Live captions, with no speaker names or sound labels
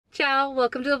Ciao,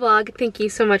 welcome to the vlog. Thank you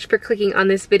so much for clicking on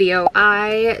this video.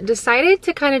 I decided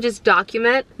to kind of just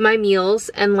document my meals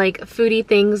and like foodie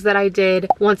things that I did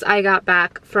once I got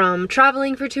back from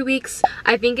traveling for 2 weeks.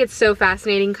 I think it's so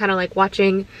fascinating kind of like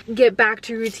watching get back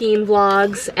to routine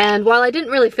vlogs, and while I didn't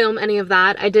really film any of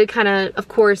that, I did kind of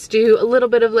course do a little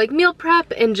bit of like meal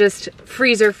prep and just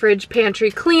freezer, fridge, pantry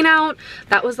clean out.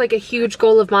 That was like a huge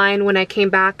goal of mine when I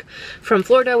came back from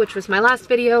Florida, which was my last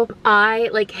video. I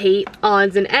like hate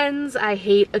odds and ends. I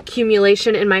hate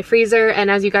accumulation in my freezer, and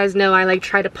as you guys know, I like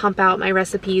try to pump out my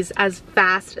recipes as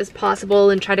fast as possible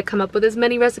and try to come up with as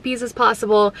many recipes as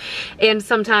possible, and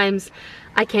sometimes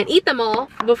I can't eat them all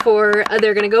before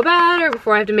they're gonna go bad or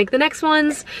before I have to make the next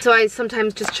ones. So I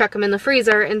sometimes just chuck them in the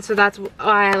freezer, and so that's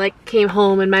why I like came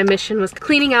home and my mission was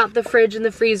cleaning out the fridge and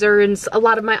the freezer and a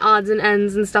lot of my odds and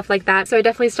ends and stuff like that. So I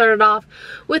definitely started off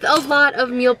with a lot of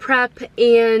meal prep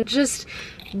and just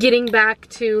getting back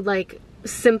to like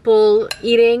simple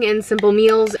eating and simple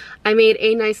meals. I made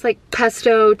a nice like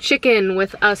pesto chicken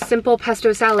with a simple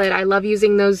pesto salad. I love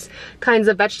using those kinds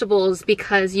of vegetables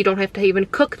because you don't have to even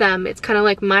cook them. It's kind of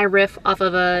like my riff off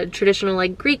of a traditional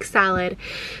like Greek salad.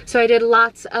 So I did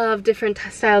lots of different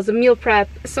styles of meal prep.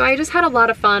 So I just had a lot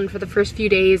of fun for the first few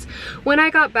days. When I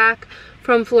got back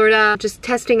from Florida, just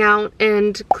testing out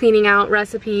and cleaning out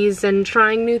recipes and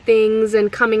trying new things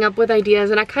and coming up with ideas.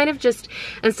 And I kind of just,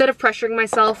 instead of pressuring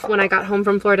myself when I got home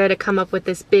from Florida to come up with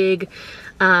this big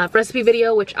recipe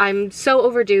video, which I'm so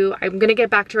overdue. I'm gonna get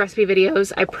back to recipe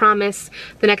videos. I promise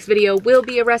the next video will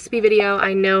be a recipe video.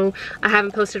 I know I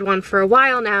haven't posted one for a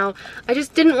while now. I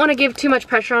just didn't want to give too much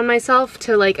pressure on myself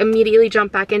to like immediately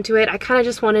jump back into it. I kind of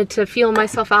just wanted to feel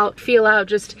myself out, feel out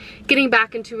just getting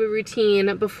back into a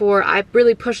routine before I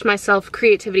really pushed myself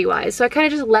creativity wise. So I kind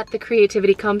of just let the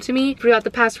creativity come to me throughout the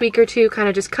past week or two, kind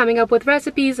of just coming up with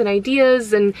recipes and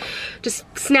ideas and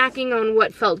just snacking on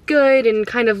what felt good and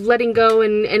kind of letting go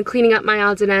and cleaning up my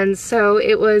odds and ends. So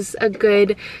it was a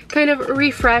good kind of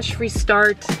refresh,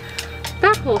 restart,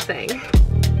 that whole thing.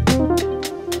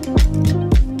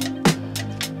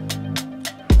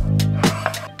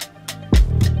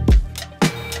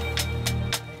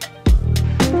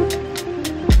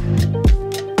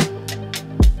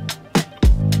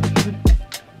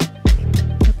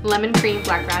 Lemon cream,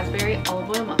 black raspberry, olive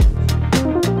oil muffins.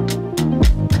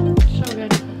 So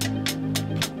good.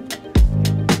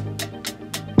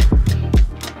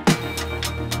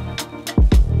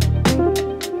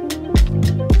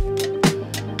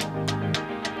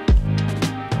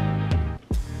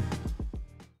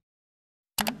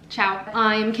 Ciao.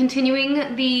 I'm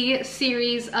continuing the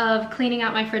series of cleaning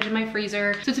out my fridge and my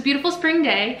freezer. So it's a beautiful spring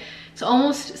day. It's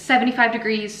almost 75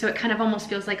 degrees, so it kind of almost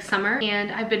feels like summer. And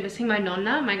I've been missing my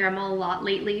nonna, my grandma, a lot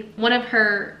lately. One of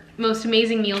her most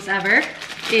amazing meals ever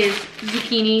is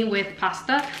zucchini with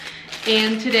pasta.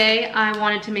 And today I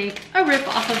wanted to make a rip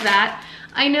off of that.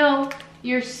 I know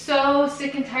you're so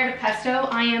sick and tired of pesto.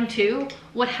 I am too.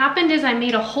 What happened is I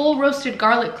made a whole roasted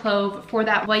garlic clove for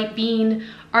that white bean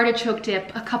artichoke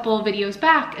dip a couple of videos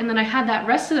back, and then I had that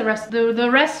rest of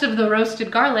the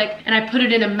roasted garlic, and I put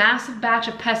it in a massive batch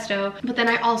of pesto. But then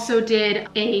I also did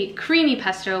a creamy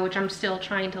pesto, which I'm still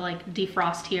trying to like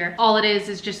defrost here. All it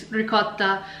is just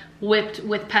ricotta whipped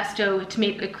with pesto to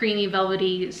make a creamy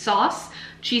velvety sauce.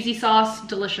 Cheesy sauce,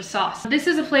 delicious sauce. This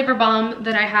is a flavor bomb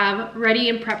that I have ready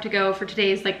and prepped to go for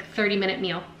today's like 30-minute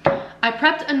meal. I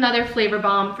prepped another flavor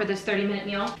bomb for this 30-minute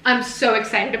meal I'm so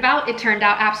excited about. It turned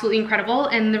out absolutely incredible,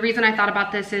 and the reason I thought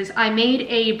about this is I made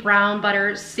a brown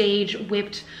butter sage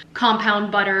whipped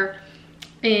compound butter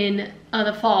in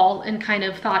the fall and kind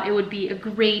of thought it would be a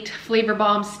great flavor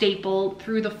bomb staple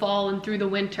through the fall and through the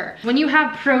winter. When you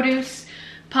have produce,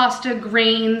 pasta,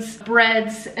 grains,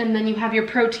 breads, and then you have your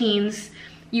proteins,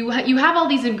 you have all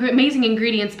these amazing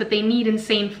ingredients, but they need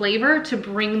insane flavor to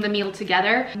bring the meal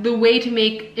together. The way to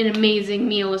make an amazing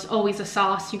meal is always a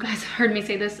sauce. You guys have heard me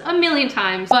say this a million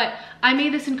times, but I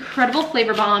made this incredible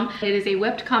flavor bomb. It is a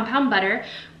whipped compound butter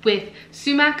with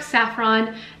sumac,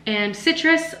 saffron, and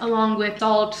citrus, along with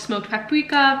salt, smoked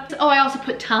paprika. Oh, I also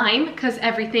put thyme, because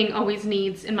everything always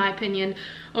needs, in my opinion,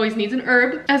 always needs an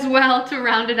herb as well to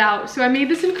round it out. So I made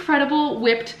this incredible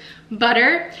whipped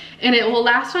butter, and it will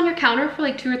last on your counter for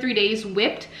like 2 or 3 days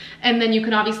whipped, and then you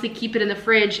can obviously keep it in the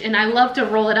fridge. And I love to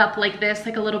roll it up like this,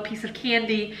 like a little piece of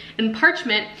candy in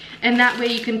parchment, and that way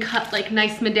you can cut like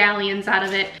nice medallions out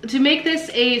of it. To make this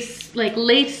a like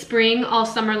late spring, all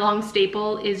summer long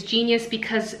staple is genius,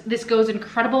 because this goes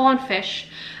incredible on fish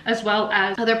as well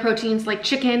as other proteins like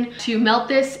chicken. To melt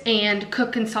this and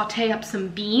cook and saute up some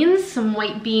beans, some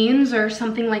white beans or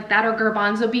something like that, or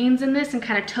garbanzo beans in this, and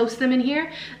kind of toast them in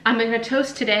here. I'm gonna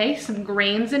toast today some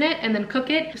grains in it and then cook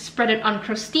it, spread it on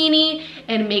crostini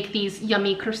and make these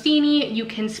yummy crostini. You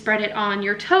can spread it on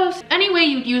your toast, any way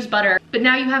you'd use butter, but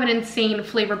now you have an insane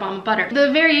flavor bomb of butter.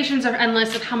 The variations are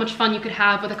endless of how much fun you could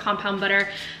have with a compound butter.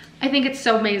 I think it's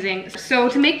so amazing. So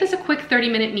to make this a quick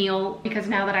 30-minute meal, because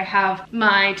now that I have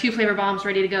my 2 flavor bombs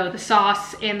ready to go, the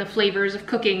sauce and the flavors of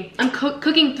cooking, I'm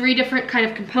cooking 3 different kind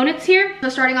of components here. So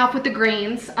starting off with the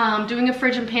grains, doing a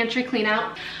fridge and pantry clean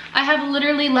out. I have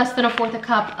literally less than 1/4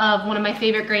 cup of one of my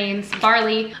favorite grains,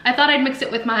 barley. I thought I'd mix it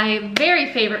with my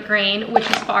very favorite grain, which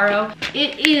is farro.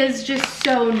 It is just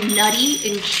so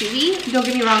nutty and chewy. Don't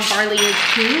get me wrong, barley is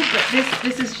too, but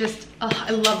this is just, oh,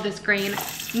 I love this grain.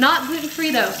 Not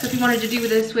gluten-free though, so if you wanted to do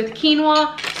this with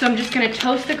quinoa, so I'm just gonna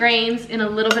toast the grains in a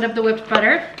little bit of the whipped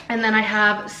butter. And then I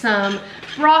have some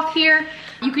broth here.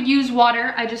 You could use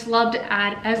water. I just love to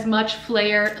add as much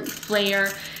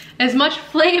as much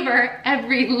flavor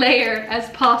every layer as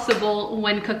possible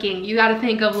when cooking. You gotta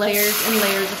think of layers and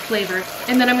layers of flavor.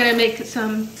 And then I'm gonna make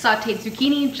some sauteed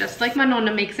zucchini, just like my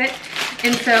nonna makes it.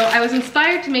 And so I was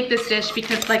inspired to make this dish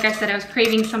because, like I said, I was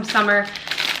craving some summer.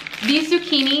 These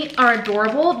zucchini are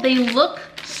adorable. They look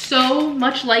so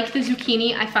much like the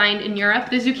zucchini I find in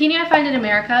Europe. The zucchini I find in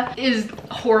America is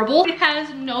horrible. It has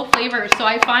no flavor. So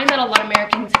I find that a lot of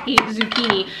Americans hate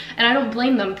zucchini, and I don't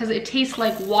blame them because it tastes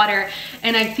like water.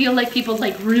 And I feel like people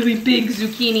like really big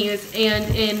zucchinis.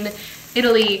 And in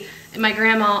Italy, my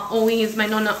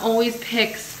nonna always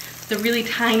picks the really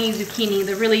tiny zucchini.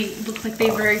 They really look like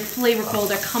they're very flavorful.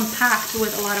 They're compact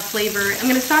with a lot of flavor. I'm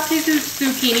gonna saute this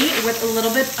zucchini with a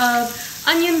little bit of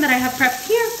onion that I have prepped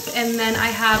here. And then I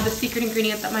have the secret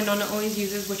ingredient that my nonna always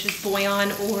uses, which is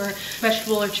bouillon or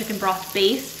vegetable or chicken broth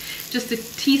base. Just a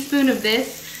teaspoon of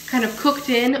this, kind of cooked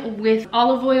in with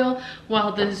olive oil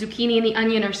while the zucchini and the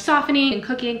onion are softening and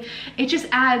cooking. It just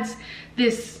adds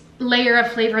this layer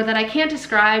of flavor that I can't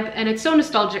describe, and it's so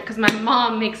nostalgic because my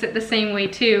mom makes it the same way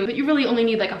too. But you really only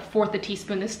need like 1/4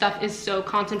 teaspoon. This stuff is so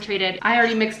concentrated. I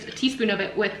already mixed a teaspoon of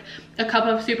it with a cup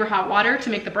of super hot water to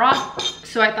make the broth,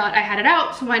 so I thought I had it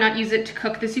out, so why not use it to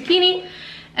cook the zucchini.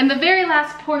 And the very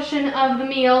last portion of the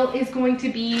meal is going to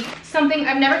be something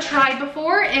I've never tried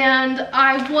before, and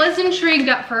I was intrigued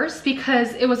at first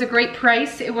because it was a great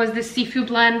price. It was this seafood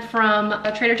blend from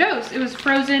Trader Joe's. It was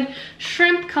frozen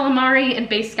shrimp, calamari, and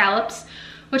bay scallops,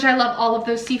 which I love all of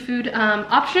those seafood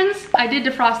options. I did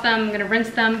defrost them. I'm gonna rinse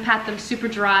them, pat them super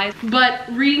dry. But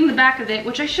reading the back of it,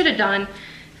 which I should have done,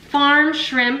 farm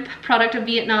shrimp, product of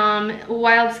Vietnam,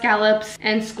 wild scallops,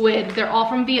 and squid. They're all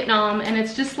from Vietnam, and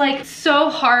it's just like so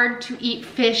hard to eat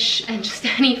fish and just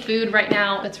any food right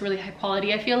now that's really high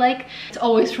quality, I feel like. It's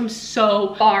always from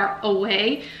so far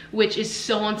away, which is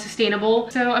so unsustainable.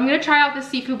 So I'm gonna try out this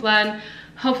seafood blend.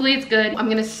 Hopefully it's good. I'm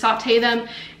gonna saute them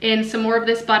in some more of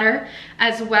this butter,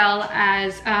 as well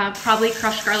as probably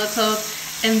crushed garlic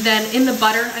clove. And then in the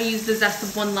butter, I use the zest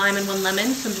of 1 lime and 1 lemon.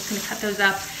 So I'm just gonna cut those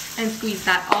up and squeeze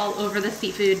that all over the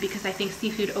seafood, because I think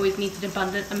seafood always needs an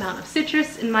abundant amount of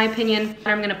citrus, in my opinion.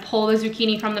 I'm gonna pull the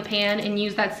zucchini from the pan and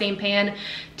use that same pan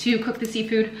to cook the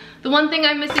seafood. The one thing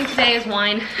I'm missing today is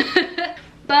wine.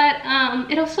 But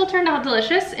it'll still turn out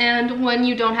delicious, and when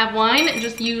you don't have wine,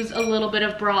 just use a little bit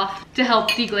of broth to help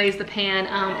deglaze the pan.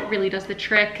 It really does the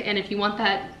trick, and if you want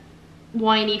that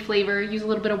winey flavor, use a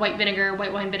little bit of white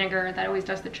wine vinegar. That always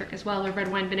does the trick as well, or red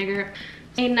wine vinegar.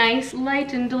 A nice,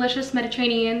 light, and delicious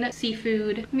Mediterranean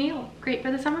seafood meal. Great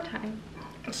for the summertime.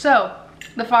 So,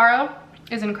 the farro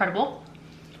is incredible.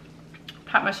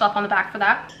 Pat myself on the back for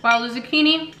that. While the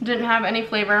zucchini didn't have any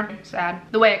flavor, sad.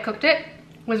 The way I cooked it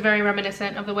was very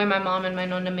reminiscent of the way my mom and my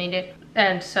nonna made it.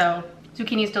 And so,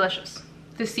 zucchini is delicious.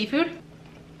 This seafood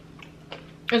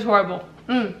is horrible.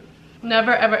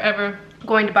 Never, ever, ever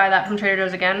going to buy that from Trader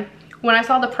Joe's again. When I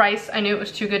saw the price, I knew it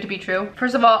was too good to be true.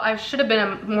 First of all, I should have been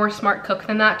a more smart cook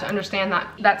than that to understand that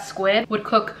that squid would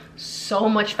cook so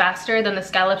much faster than the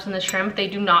scallops and the shrimp. They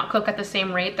do not cook at the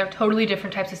same rate. They're totally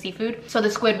different types of seafood. So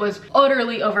the squid was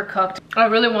utterly overcooked. I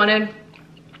really wanted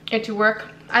it to work.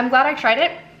 I'm glad I tried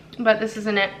it, but this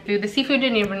isn't it. The seafood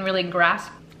didn't even really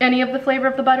grasp any of the flavor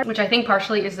of the butter, which I think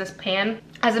partially is this pan.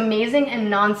 As amazing and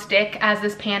non-stick as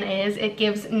this pan is, it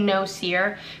gives no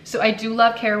sear. So I do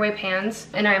love caraway pans,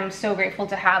 and I'm so grateful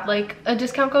to have like a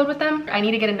discount code with them. I need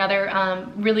to get another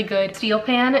really good steel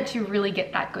pan to really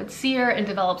get that good sear and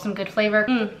develop some good flavor.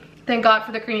 Thank God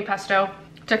for the creamy pesto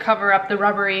to cover up the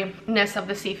rubberiness of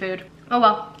the seafood. Oh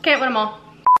well, can't win them all.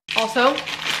 Also,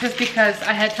 just because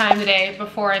I had time today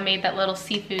before I made that little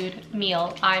seafood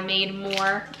meal, I made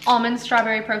more almond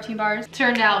strawberry protein bars.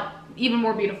 Turned out even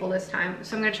more beautiful this time.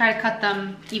 So I'm gonna try to cut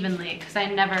them evenly, because I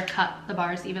never cut the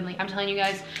bars evenly. I'm telling you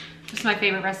guys, This is my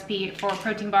favorite recipe for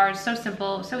protein bars. So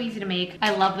simple, so easy to make.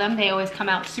 I love them. They always come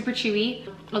out super chewy,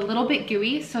 a little bit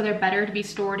gooey, so they're better to be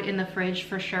stored in the fridge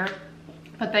for sure.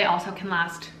 But they also can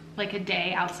last like a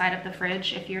day outside of the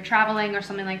fridge if you're traveling or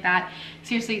something like that.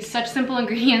 Seriously, such simple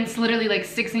ingredients. Literally like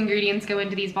 6 ingredients go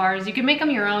into these bars. You can make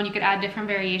them your own. You could add different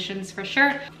variations for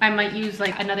sure. I might use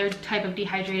like another type of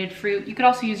dehydrated fruit. You could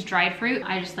also use dried fruit.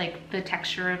 I just like the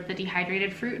texture of the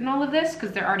dehydrated fruit in all of this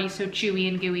because they're already so chewy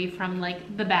and gooey from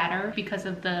like the batter because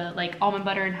of the like almond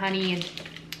butter and honey and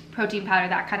protein powder.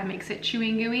 That kind of makes it chewy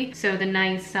and gooey. So the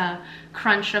nice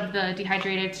crunch of the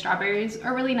dehydrated strawberries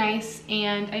are really nice,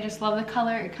 and I just love the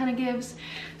color it kind of gives.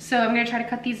 So I'm gonna try to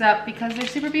cut these up because they're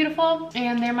super beautiful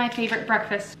and they're my favorite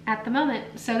breakfast at the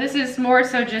moment. So this is more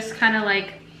so just kind of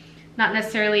like not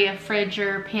necessarily a fridge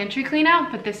or pantry clean out,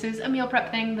 but this is a meal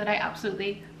prep thing that I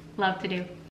absolutely love to do.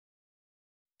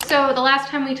 So the last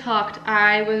time we talked,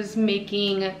 I was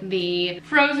making the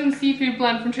frozen seafood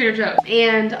blend from Trader Joe's.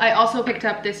 And I also picked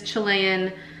up this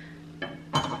Chilean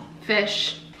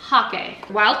fish hake.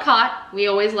 Wild caught, we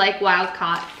always like wild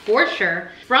caught for sure.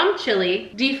 From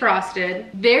Chile,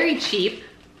 defrosted, very cheap.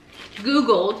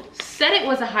 Googled, said it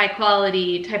was a high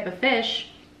quality type of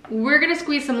fish. We're gonna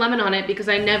squeeze some lemon on it because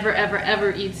I never ever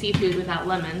ever eat seafood without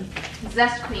lemon.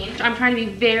 Zest queen. I'm trying to be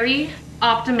very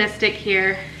optimistic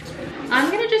here. I'm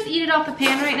gonna just eat it off the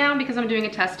pan right now because I'm doing a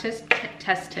taste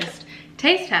test.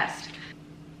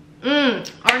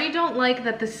 Already don't like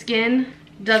that the skin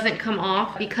doesn't come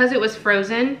off. Because it was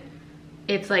frozen,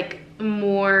 it's like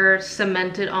more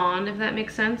cemented on, if that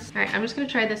makes sense. All right, I'm just gonna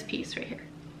try this piece right here.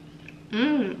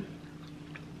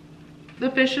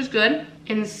 The fish is good.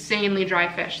 Insanely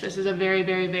dry fish. This is a very,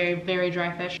 very, very, very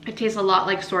dry fish. It tastes a lot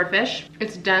like swordfish.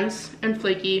 It's dense and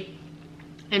flaky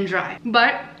and dry.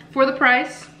 But for the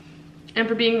price, and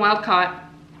for being wild caught,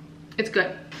 it's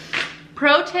good.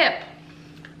 Pro tip,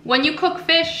 when you cook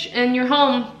fish in your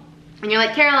home and you're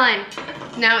like, Caroline,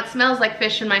 now it smells like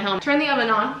fish in my home, turn the oven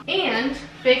on and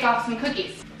bake off some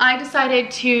cookies. I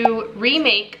decided to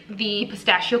remake the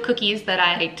pistachio cookies that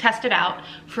I tested out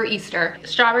for Easter.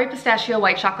 Strawberry pistachio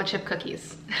white chocolate chip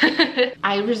cookies.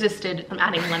 I resisted from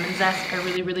adding lemon zest. I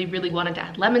really, really, really wanted to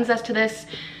add lemon zest to this,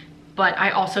 but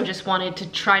I also just wanted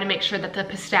to try to make sure that the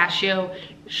pistachio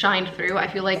shined through. I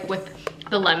feel like with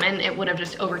the lemon, it would have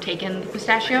just overtaken the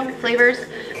pistachio flavors.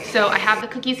 So I have the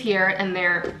cookies here and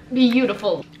they're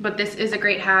beautiful. But this is a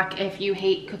great hack if you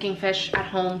hate cooking fish at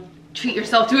home. Treat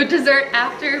yourself to a dessert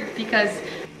after, because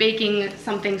baking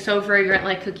something so fragrant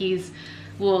like cookies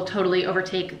will totally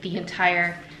overtake the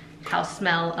entire house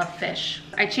smell of fish.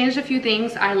 I changed a few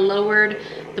things. I lowered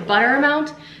the butter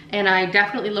amount, and I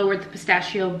definitely lowered the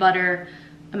pistachio butter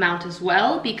amount as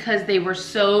well because they were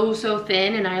so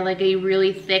thin, and I like a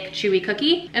really thick chewy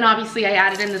cookie. And obviously I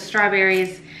added in the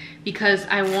strawberries because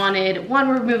I wanted, one,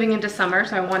 we're moving into summer,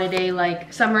 so I wanted a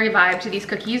like summery vibe to these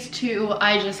cookies. Two,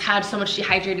 I just had so much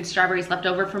dehydrated strawberries left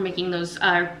over from making those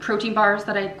protein bars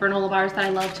granola bars that I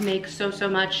love to make so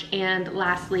much. And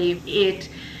lastly, it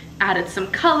added some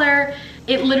color.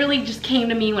 It literally just came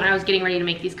to me when I was getting ready to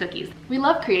make these cookies. We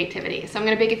love creativity, so I'm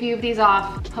gonna bake a few of these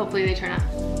off. Hopefully they turn out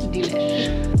delish.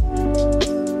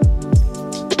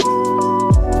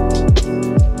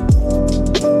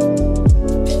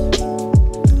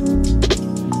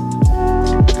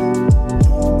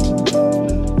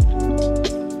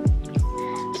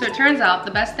 So it turns out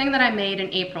the best thing that I made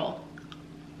in April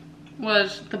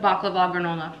was the baklava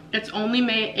granola. It's only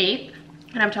May 8th,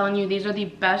 and I'm telling you, these are the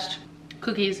best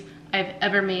cookies I've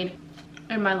ever made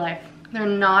in my life. They're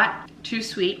not too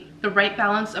sweet. The right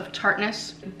balance of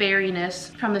tartness,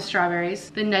 berryness from the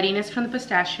strawberries, the nuttiness from the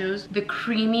pistachios, the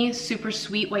creamy, super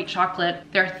sweet white chocolate.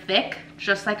 They're thick,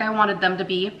 just like I wanted them to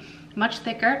be, much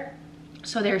thicker.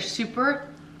 So they're super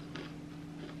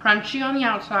crunchy on the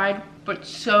outside, but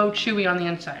so chewy on the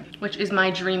inside, which is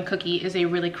my dream cookie, is a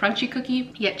really crunchy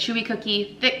cookie, yet chewy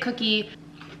cookie, thick cookie,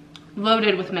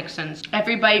 loaded with mix-ins.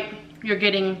 Every bite, you're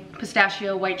getting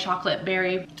pistachio, white chocolate,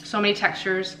 berry, so many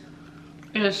textures.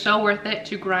 It is so worth it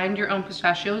to grind your own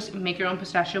pistachios and make your own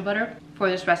pistachio butter for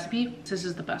this recipe. This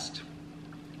is the best.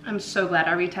 I'm so glad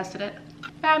I retested it.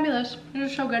 Fabulous, it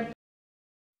is so good.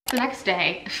 The next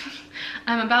day,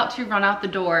 I'm about to run out the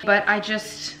door, but I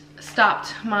just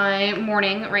stopped my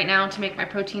morning right now to make my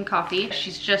protein coffee.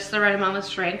 She's just the right amount of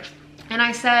strength. And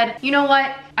I said, you know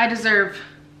what? I deserve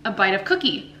a bite of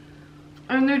cookie.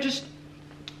 And they're just,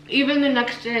 even the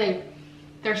next day,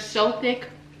 they're so thick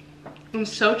and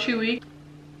so chewy.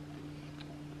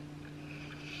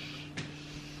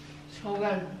 So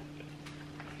good.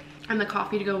 And the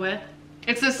coffee to go with.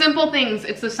 It's the simple things.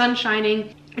 It's the sun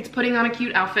shining. It's putting on a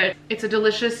cute outfit. It's a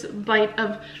delicious bite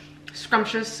of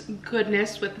scrumptious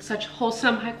goodness with such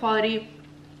wholesome, high quality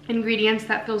ingredients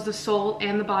that fills the soul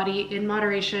and the body in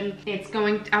moderation. It's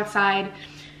going outside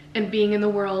and being in the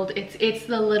world. It's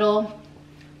the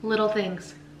little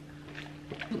things.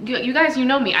 You guys, you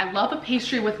know me, I love a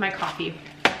pastry with my coffee.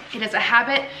 It is a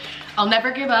habit I'll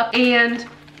never give up. And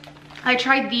I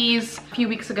tried these a few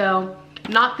weeks ago,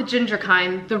 not the ginger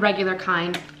kind, the regular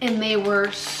kind, and they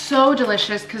were so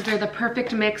delicious because they're the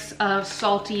perfect mix of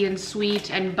salty and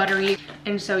sweet and buttery.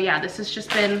 And so yeah, this has just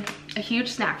been a huge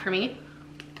snack for me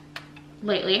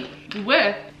lately.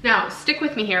 Now stick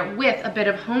with me here, with a bit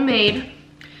of homemade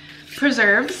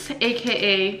preserves,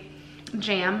 aka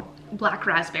jam, black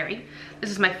raspberry. This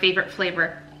is my favorite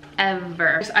flavor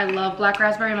ever. I love black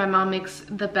raspberry. My mom makes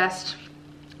the best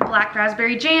black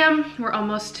raspberry jam. We're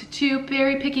almost to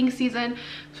berry picking season,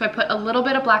 so I put a little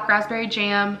bit of black raspberry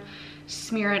jam,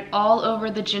 smear it all over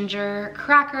the ginger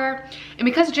cracker. And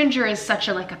because ginger is such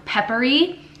a like a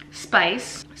peppery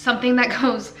spice, something that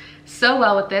goes so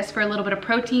well with this for a little bit of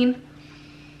protein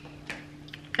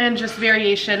and just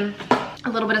variation, a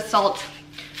little bit of salt.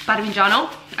 Parmigiano.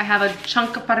 I have a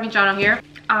chunk of Parmigiano here.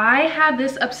 I have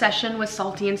this obsession with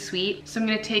salty and sweet, so I'm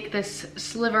gonna take this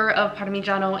sliver of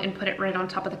Parmigiano and put it right on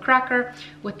top of the cracker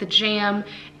with the jam,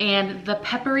 and the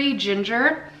peppery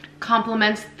ginger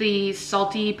complements the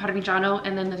salty Parmigiano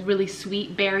and then the really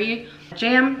sweet berry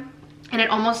jam, and it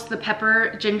almost, the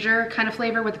pepper ginger kind of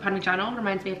flavor with the Parmigiano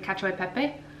reminds me of cacio e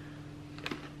pepe.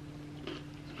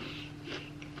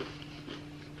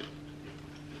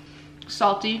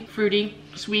 Salty, fruity,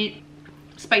 sweet,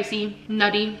 spicy,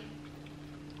 nutty.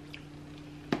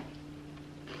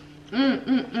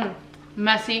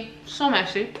 Messy, so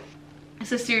messy.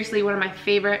 This is seriously one of my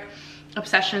favorite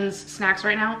obsessions snacks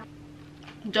right now.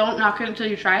 Don't knock it until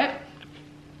you try it.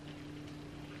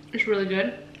 It's really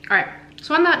good. All right,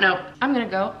 so on that note, I'm gonna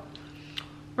go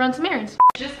run some errands.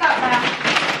 Just got back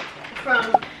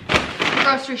from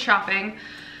grocery shopping.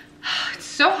 It's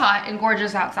so hot and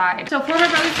gorgeous outside. So for my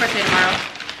brother's birthday tomorrow,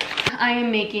 I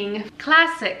am making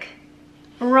classic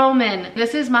Roman.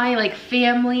 This is my like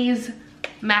family's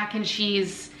mac and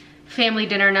cheese family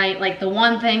dinner night. Like the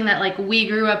one thing that like we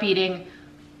grew up eating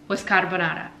was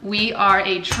carbonara. We are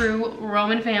a true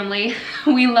Roman family.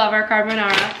 We love our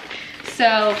carbonara.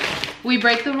 So we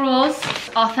break the rules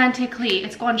authentically.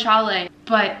 It's guanciale,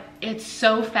 but it's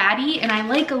so fatty and I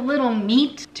like a little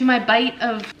meat to my bite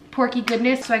of porky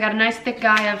goodness. So I got a nice thick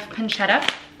guy of pancetta.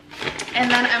 And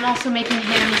then I'm also making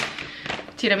him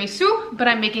tiramisu, but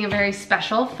I'm making a very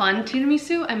special, fun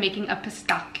tiramisu. I'm making a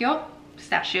pistachio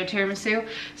tiramisu.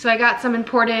 So I got some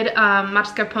imported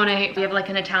mascarpone. We have like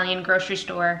an Italian grocery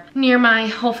store near my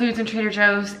Whole Foods and Trader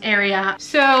Joe's area.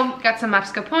 So got some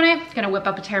mascarpone. Gonna whip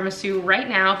up a tiramisu right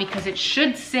now because it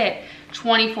should sit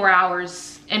 24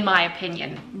 hours in my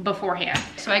opinion beforehand.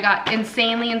 So I got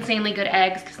insanely good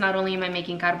eggs, because not only am I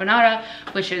making carbonara,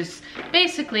 which is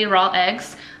basically raw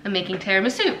eggs, I'm making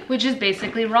tiramisu, which is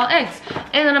basically raw eggs.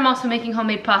 And then I'm also making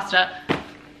homemade pasta.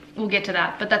 We'll get to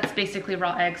that, but that's basically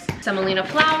raw eggs. Semolina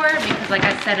flour, because like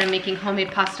I said, I'm making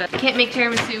homemade pasta. I can't make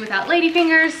tiramisu without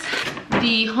ladyfingers.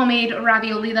 The homemade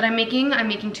ravioli that I'm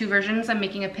making two versions. I'm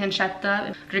making a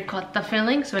pancetta ricotta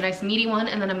filling, so a nice meaty one,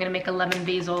 and then I'm gonna make a lemon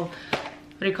basil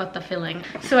ricotta filling.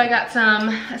 So I got some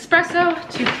espresso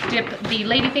to dip the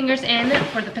ladyfingers in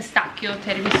for the pistachio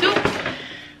tiramisu.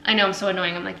 I know I'm so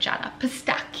annoying, I'm like, Jada,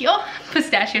 pistachio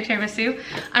tiramisu.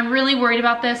 I'm really worried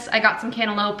about this. I got some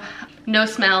cantaloupe, no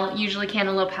smell. Usually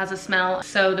cantaloupe has a smell.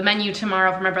 So the menu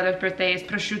tomorrow for my brother's birthday is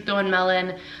prosciutto and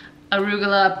melon,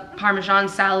 arugula, parmesan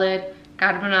salad,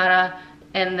 carbonara,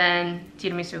 and then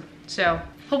tiramisu. So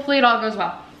hopefully it all goes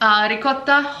well.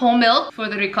 Ricotta whole milk for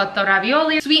the ricotta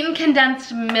ravioli. Sweetened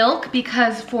condensed milk,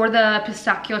 because for the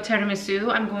pistachio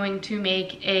tiramisu, I'm going to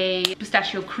make a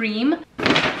pistachio cream.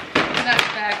 That's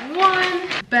bag one.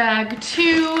 Bag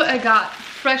two, I got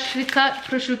freshly cut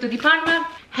prosciutto di Parma.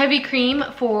 Heavy cream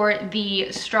for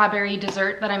the strawberry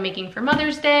dessert that I'm making for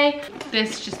Mother's Day.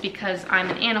 This just because I'm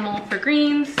an animal for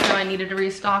greens, so I needed to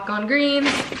restock on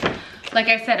greens. Like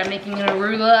I said, I'm making an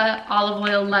arugula, olive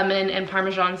oil, lemon, and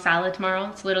Parmesan salad tomorrow.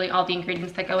 It's literally all the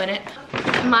ingredients that go in it.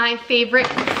 My favorite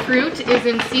fruit is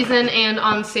in season and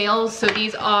on sale. So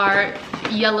these are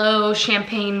yellow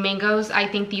champagne mangoes. I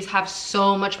think these have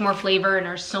so much more flavor and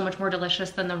are so much more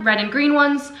delicious than the red and green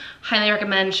ones. Highly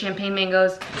recommend champagne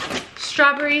mangoes.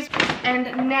 Strawberries.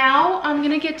 And now I'm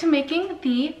gonna get to making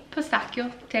the pistachio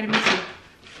tiramisu.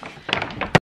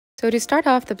 So to start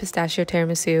off the pistachio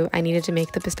tiramisu, I needed to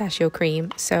make the pistachio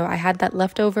cream. So I had that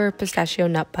leftover pistachio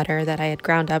nut butter that I had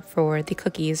ground up for the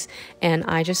cookies, and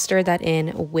I just stirred that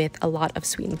in with a lot of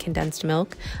sweetened condensed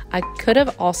milk. I could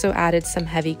have also added some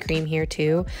heavy cream here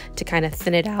too to kind of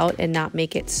thin it out and not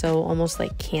make it so almost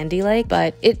like candy-like,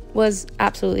 but it was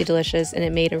absolutely delicious, and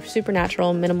it made a super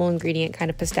natural, minimal ingredient kind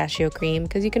of pistachio cream,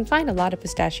 because you can find a lot of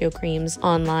pistachio creams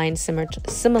online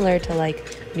similar to like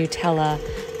Nutella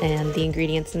and the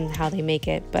ingredients and how they make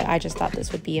it, but I just thought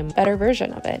this would be a better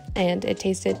version of it, and it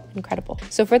tasted incredible.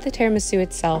 So for the tiramisu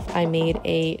itself, I made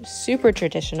a super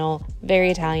traditional, very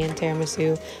Italian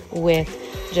tiramisu with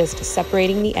just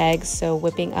separating the eggs, so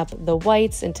whipping up the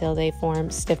whites until they form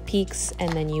stiff peaks,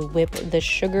 and then you whip the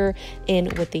sugar in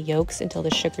with the yolks until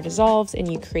the sugar dissolves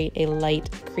and you create a light,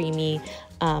 creamy,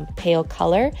 pale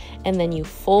color, and then you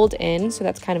fold in, so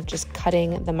that's kind of just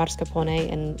cutting the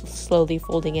mascarpone and slowly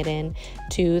folding it in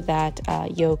to that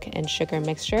yolk and sugar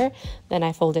mixture. Then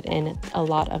I folded in a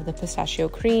lot of the pistachio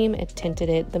cream. It tinted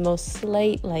it the most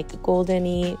slight, like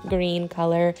goldeny green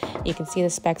color. You can see the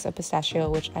specks of pistachio,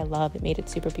 which I love. It made it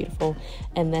super beautiful.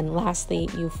 And then lastly,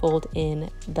 you fold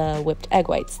in the whipped egg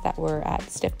whites that were at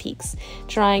stiff peaks,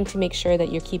 trying to make sure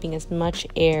that you're keeping as much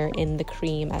air in the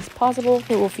cream as possible.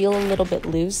 It will feel a little bit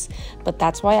loose, but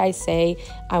that's why I say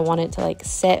I want it to like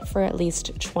sit for at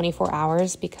least 24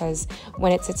 hours, because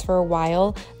when it sits for a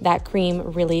while, that cream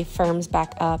really firms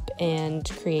back up and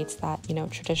creates that, you know,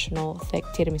 traditional thick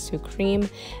tiramisu cream.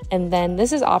 And then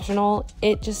this is optional.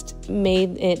 It just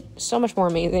made it so much more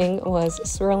amazing was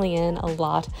swirling in a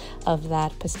lot of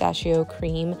that pistachio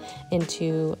cream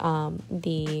into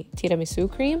the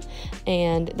tiramisu cream,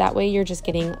 and that way you're just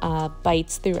getting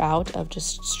bites throughout of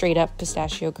just straight up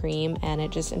pistachio cream, and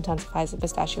it just intensifies the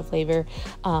pistachio flavor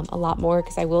a lot more,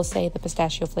 because I will say the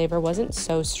pistachio flavor wasn't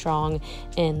so strong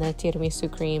in the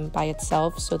tiramisu cream by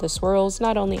itself, so the swirls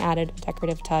not only added a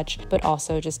decorative touch but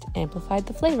also just amplified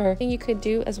the flavor. Thing you could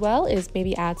do as well is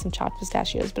maybe add some chopped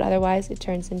pistachios, but otherwise it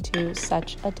turns into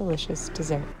such a delicious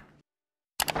dessert.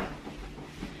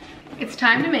 It's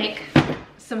time to make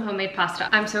some homemade pasta.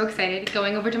 I'm so excited,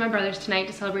 going over to my brother's tonight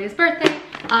to celebrate his birthday.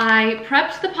 I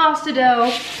prepped the pasta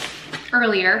dough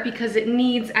earlier because it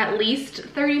needs at least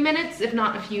 30 minutes, if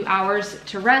not a few hours,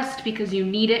 to rest, because you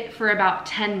need it for about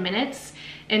 10 minutes.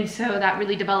 And so that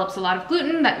really develops a lot of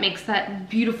gluten that makes that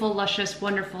beautiful, luscious,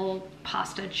 wonderful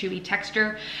pasta chewy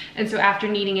texture. And so after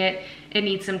kneading it, it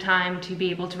needs some time to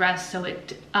be able to rest, so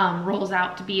it rolls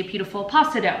out to be a beautiful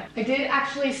pasta dough. I did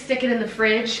actually stick it in the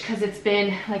fridge because it's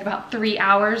been like about 3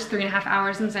 hours, 3.5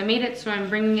 hours since I made it, so I'm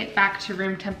bringing it back to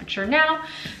room temperature now.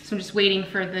 So I'm just waiting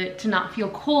for it to not feel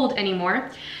cold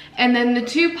anymore. And then the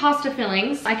two pasta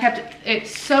fillings, I kept it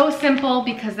so simple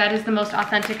because that is the most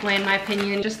authentic way in my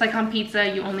opinion. Just like on pizza,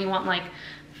 you only want like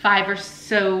 5 or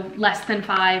so, less than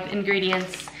 5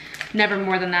 ingredients. Never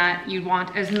more than that. You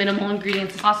want as minimal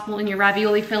ingredients as possible in your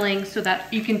ravioli filling so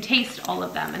that you can taste all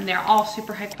of them, and they're all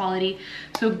super high quality.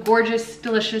 So gorgeous,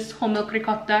 delicious whole milk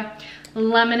ricotta,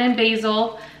 lemon and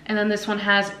basil, and then this one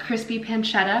has crispy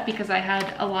pancetta because I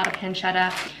had a lot of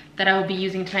pancetta that I will be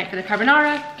using tonight for the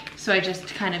carbonara. So I just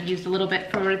kind of used a little bit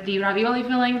for the ravioli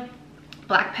filling.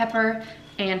 Black pepper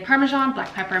and Parmesan,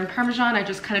 black pepper and Parmesan. I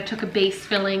just kind of took a base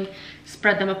filling,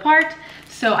 spread them apart.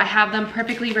 So I have them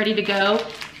perfectly ready to go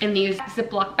in these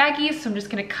Ziploc baggies. So I'm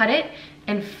just gonna cut it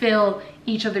and fill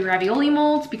each of the ravioli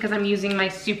molds, because I'm using my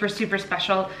super, super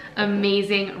special,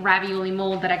 amazing ravioli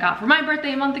mold that I got for my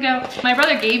birthday a month ago. My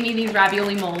brother gave me these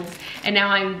ravioli molds, and now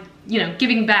I'm, you know,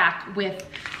 giving back with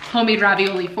homemade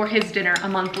ravioli for his dinner a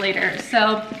month later.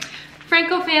 So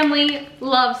Franco family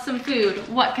loves some food.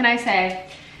 What can I say?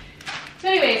 So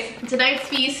anyways, tonight's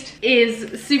feast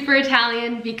is super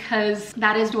Italian because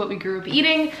that is what we grew up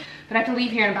eating, but I have to leave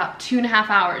here in about 2.5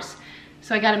 hours.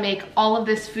 So I gotta make all of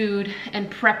this food and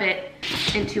prep it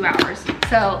in 2 hours.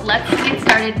 So let's get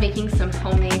started making some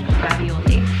homemade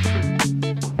ravioli.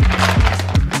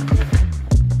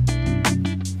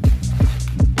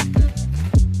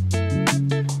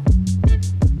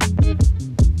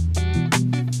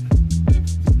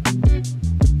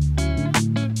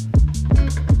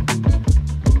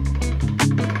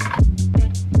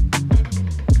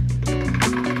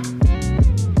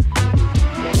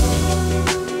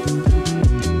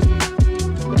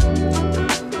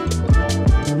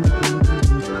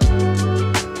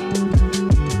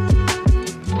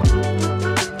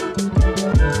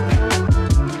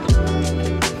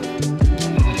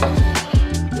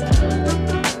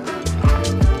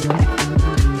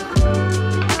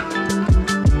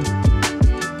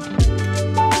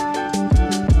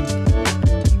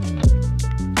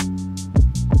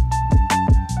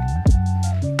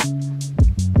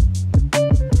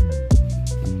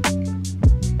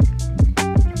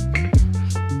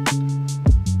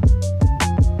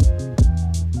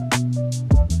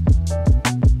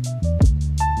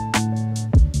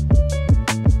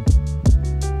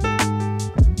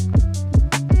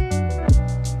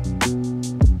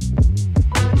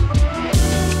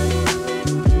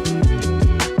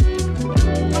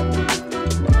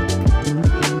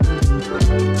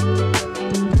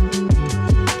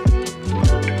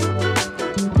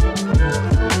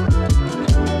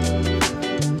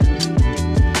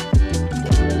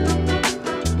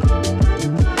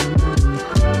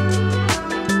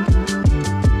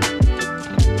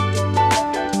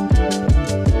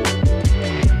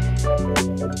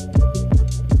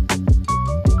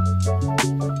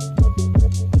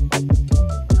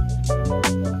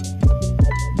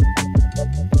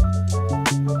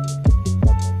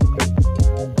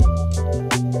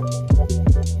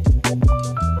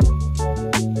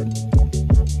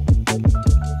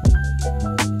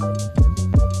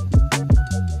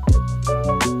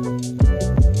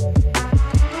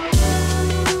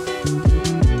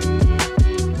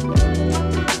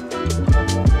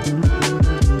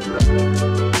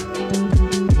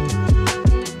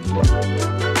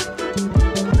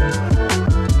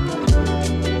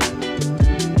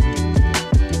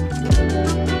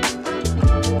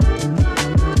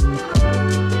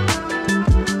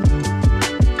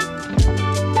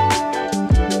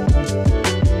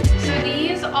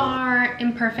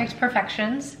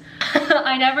 imperfections.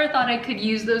 I never thought I could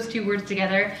use those two words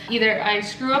together. Either I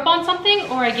screw up on something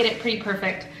or I get it pretty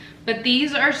perfect. But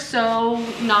these are so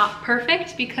not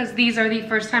perfect because these are the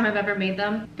first time I've ever made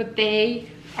them, but they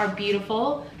are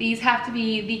beautiful. These have to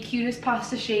be the cutest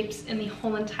pasta shapes in the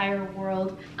whole entire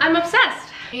world. I'm obsessed,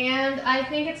 and I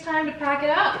think it's time to pack it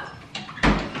up.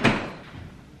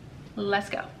 Let's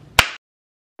go.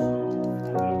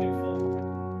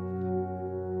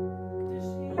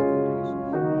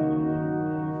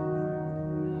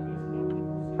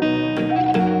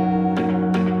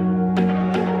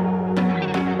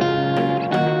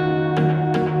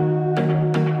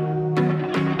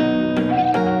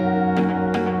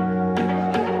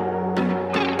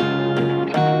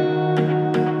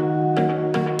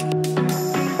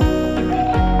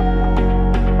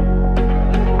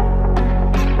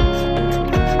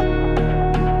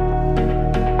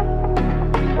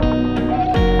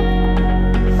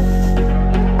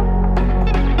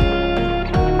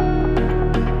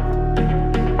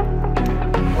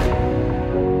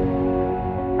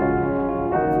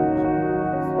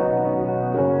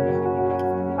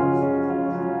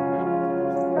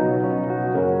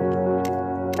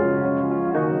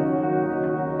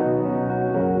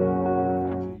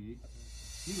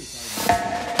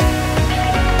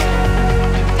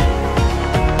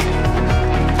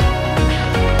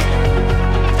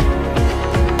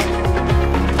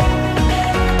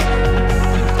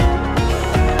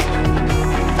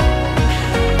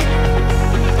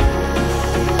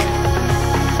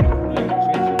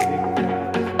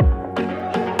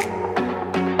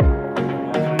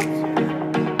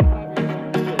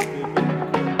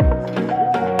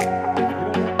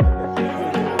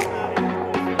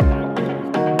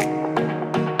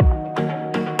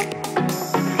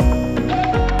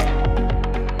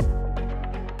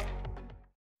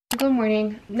 Good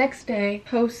morning. Next day,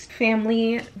 post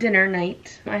family dinner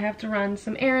night. I have to run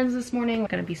some errands this morning.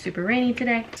 It's gonna be super rainy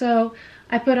today. So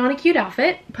I put on a cute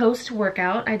outfit post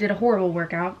workout. I did a horrible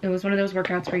workout. It was one of those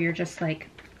workouts where you're just like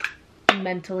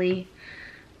mentally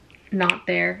not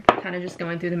there, kind of just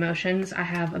going through the motions. I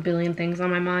have a billion things on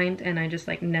my mind and I just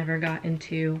like never got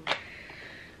into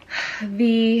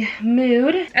the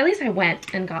mood. At least I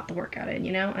went and got the workout in,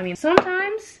 you know? I mean,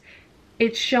 sometimes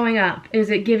it's showing up.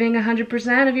 Is it giving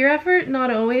 100% of your effort?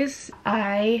 Not always.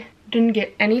 I didn't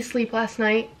get any sleep last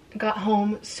night. Got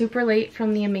home super late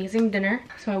from the amazing dinner.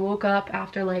 So I woke up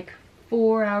after like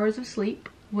 4 hours of sleep,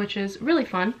 which is really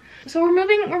fun. So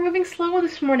we're moving slow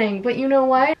this morning, but you know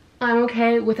what? I'm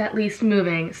okay with at least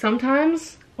moving.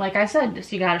 Sometimes, like I said,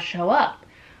 just you gotta show up.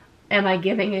 Am I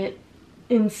giving it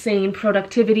insane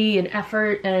productivity and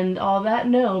effort and all that?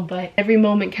 No, but every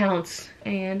moment counts.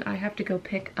 And I have to go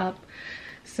pick up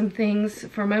some things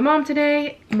for my mom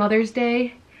today. Mother's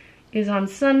Day is on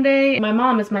Sunday. My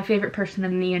mom is my favorite person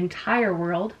in the entire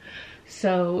world,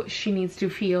 so she needs to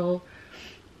feel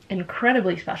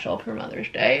incredibly special for Mother's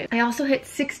Day. I also hit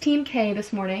 16K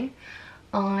this morning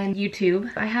on YouTube.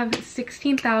 I have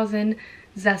 16,000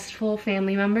 zestful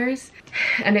family members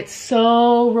and it's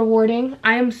so rewarding.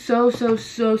 I am so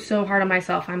hard on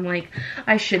myself. I'm like,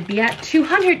 I should be at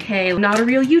 200K. I'm not a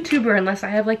real YouTuber unless I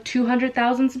have like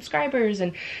 200,000 subscribers,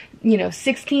 and you know,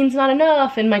 16's not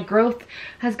enough, and my growth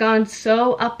has gone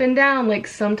so up and down. Like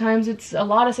sometimes it's a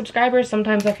lot of subscribers,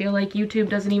 sometimes I feel like YouTube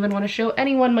doesn't even want to show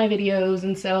anyone my videos,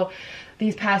 and so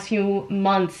these past few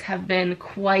months have been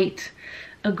quite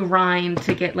a grind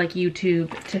to get like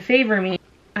YouTube to favor me.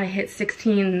 I hit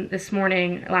 16 this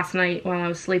morning, last night while I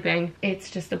was sleeping. It's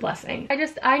just a blessing.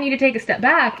 I need to take a step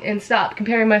back and stop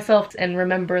comparing myself and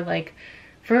remember, like,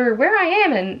 for where I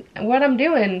am and what I'm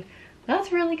doing,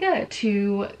 that's really good.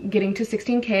 To getting to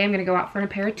 16K, I'm gonna go out for an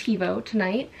aperitivo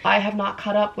tonight. I have not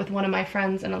caught up with one of my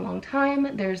friends in a long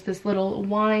time. There's this little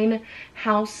wine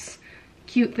house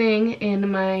cute thing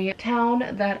in my town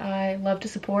that I love to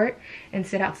support and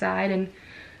sit outside and,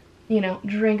 you know,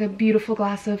 drink a beautiful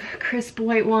glass of crisp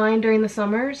white wine during the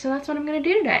summer. So that's what I'm gonna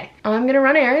do today. I'm gonna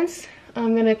run errands.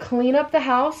 I'm gonna clean up the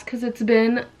house because it's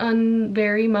been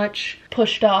very much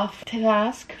pushed off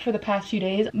task for the past few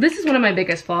days. This is one of my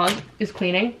biggest flaws, is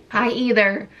cleaning. I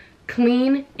either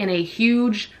clean in a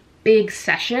huge, big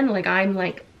session, like I'm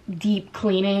like deep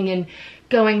cleaning and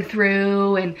going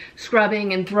through and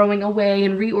scrubbing and throwing away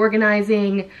and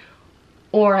reorganizing,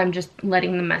 or I'm just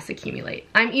letting the mess accumulate.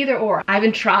 I'm either or. I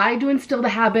haven't tried to instill the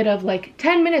habit of like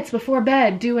 10 minutes before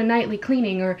bed, do a nightly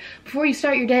cleaning, or before you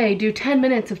start your day, do 10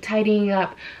 minutes of tidying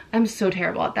up. I'm so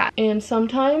terrible at that. And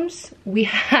sometimes we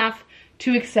have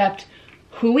to accept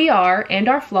who we are and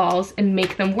our flaws and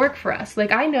make them work for us.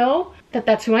 Like I know that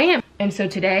that's who I am. And so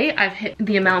today I've hit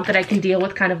the amount that I can deal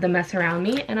with kind of the mess around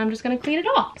me, and I'm just gonna clean it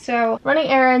all. So running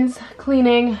errands,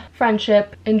 cleaning,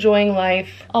 friendship, enjoying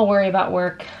life. I'll worry about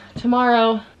work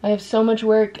tomorrow. I have so much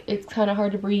work, it's kind of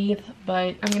hard to breathe,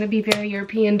 but I'm gonna be very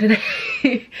European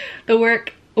today. The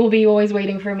work will be always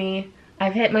waiting for me.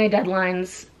 I've hit my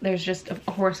deadlines. There's just, of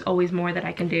course, always more that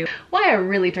I can do. Why I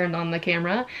really turned on the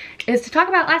camera is to talk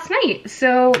about last night.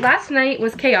 So last night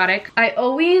was chaotic. I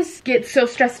always get so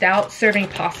stressed out serving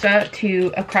pasta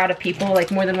to a crowd of people,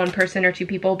 like more than one person or two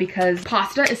people, because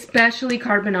pasta, especially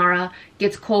carbonara,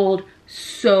 gets cold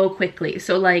so quickly.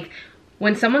 So like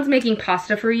when someone's making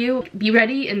pasta for you, be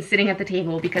ready and sitting at the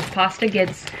table because pasta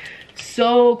gets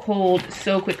so cold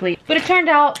so quickly. But it turned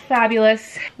out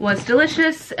fabulous, was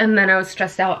delicious, and then I was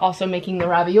stressed out also making the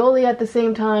ravioli at the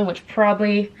same time, which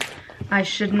probably I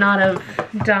should not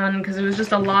have done because it was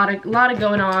just a lot of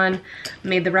going on.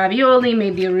 Made the ravioli,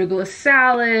 made the arugula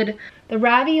salad. The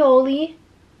ravioli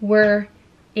were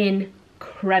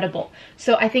incredible.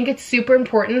 So I think it's super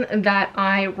important that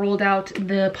I rolled out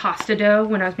the pasta dough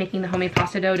when I was making the homemade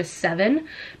pasta dough to 7,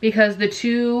 because the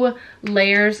 2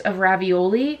 layers of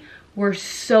ravioli were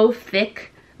so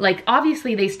thick. Like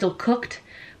obviously they still cooked,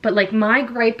 but like my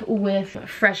gripe with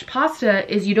fresh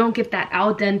pasta is you don't get that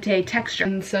al dente texture.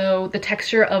 And so the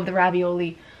texture of the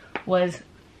ravioli was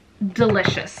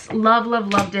delicious.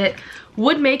 Loved it.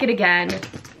 Would make it again.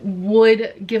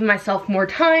 Would give myself more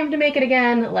time to make it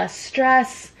again, less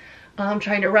stress. I'm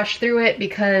trying to rush through it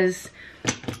because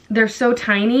they're so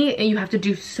tiny and you have to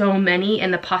do so many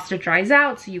and the pasta dries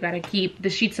out, so you gotta keep the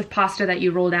sheets of pasta that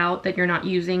you rolled out that you're not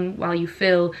using while you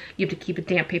fill, you have to keep a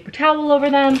damp paper towel over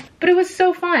them. But it was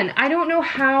so fun. I don't know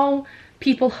how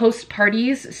people host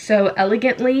parties so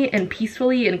elegantly and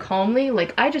peacefully and calmly.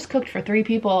 Like I just cooked for 3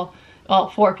 people, well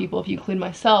 4 people if you include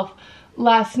myself,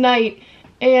 last night,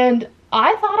 and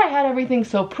I thought I had everything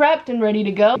so prepped and ready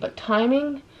to go, but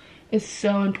timing is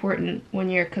so important when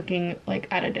you're cooking like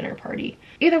at a dinner party.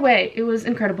 Either way, it was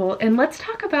incredible. And let's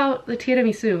talk about the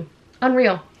tiramisu.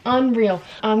 Unreal. I'm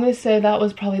gonna say that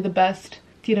was probably the best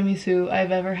tiramisu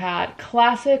I've ever had.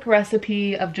 Classic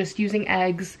recipe of just using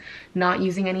eggs, not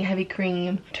using any heavy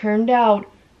cream. Turned out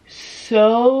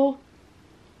so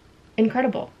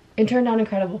incredible. It turned out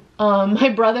incredible. My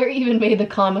brother even made the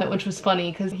comment, which was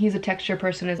funny because he's a texture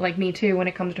person, is like me too when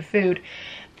it comes to food.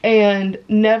 And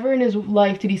never in his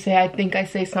life did he say, I think I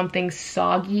say something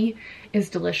soggy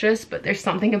is delicious, but there's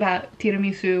something about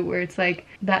tiramisu where it's like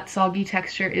that soggy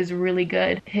texture is really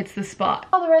good. Hits the spot.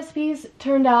 All the recipes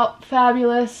turned out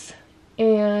fabulous,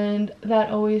 and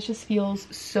that always just feels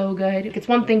so good. It's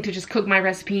one thing to just cook my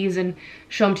recipes and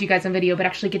show them to you guys on video, but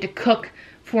actually get to cook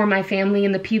for my family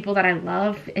and the people that I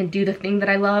love and do the thing that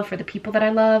I love for the people that I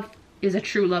love is a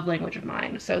true love language of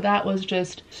mine. So that was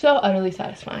just so utterly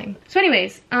satisfying. So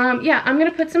anyways, yeah, I'm gonna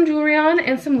put some jewelry on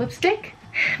and some lipstick,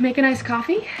 make a nice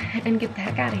coffee, and get the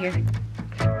heck out of here.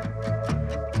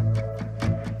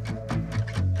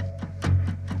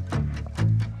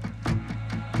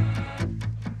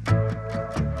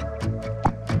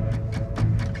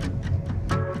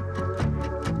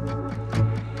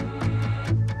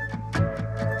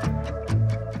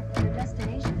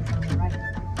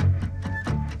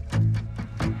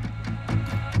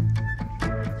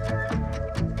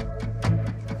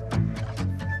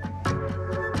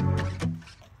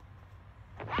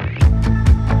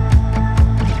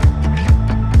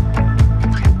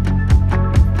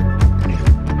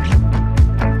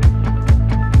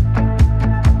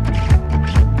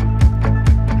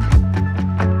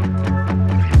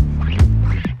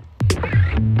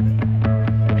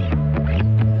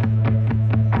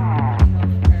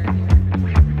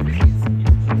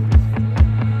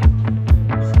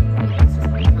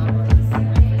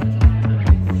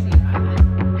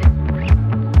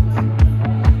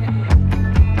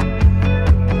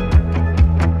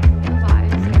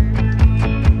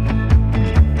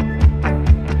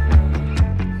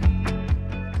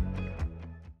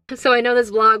 So I know this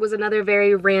vlog was another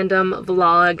very random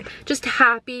vlog, just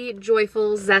happy,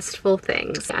 joyful, zestful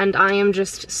things. And I am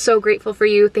just so grateful for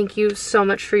you. Thank you so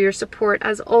much for your support.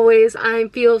 As always, I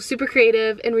feel super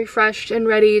creative and refreshed and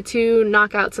ready to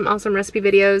knock out some awesome recipe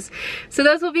videos. So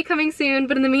those will be coming soon.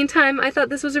 But in the meantime, I thought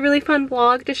this was a really fun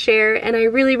vlog to share, and I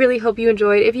really hope you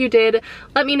enjoyed. If you did,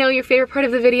 let me know your favorite part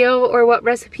of the video or what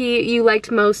recipe you liked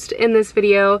most in this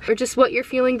video, or just what you're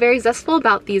feeling very zestful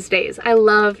about these days. I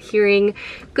love hearing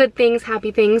good things,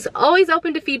 happy things. Always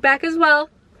open to feedback as well,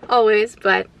 always,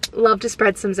 but love to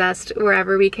spread some zest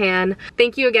wherever we can.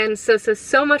 Thank you again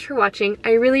so much for watching.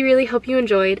 I really hope you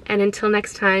enjoyed, and until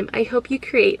next time, I hope you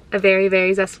create a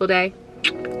very zestful day.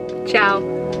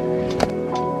 Ciao.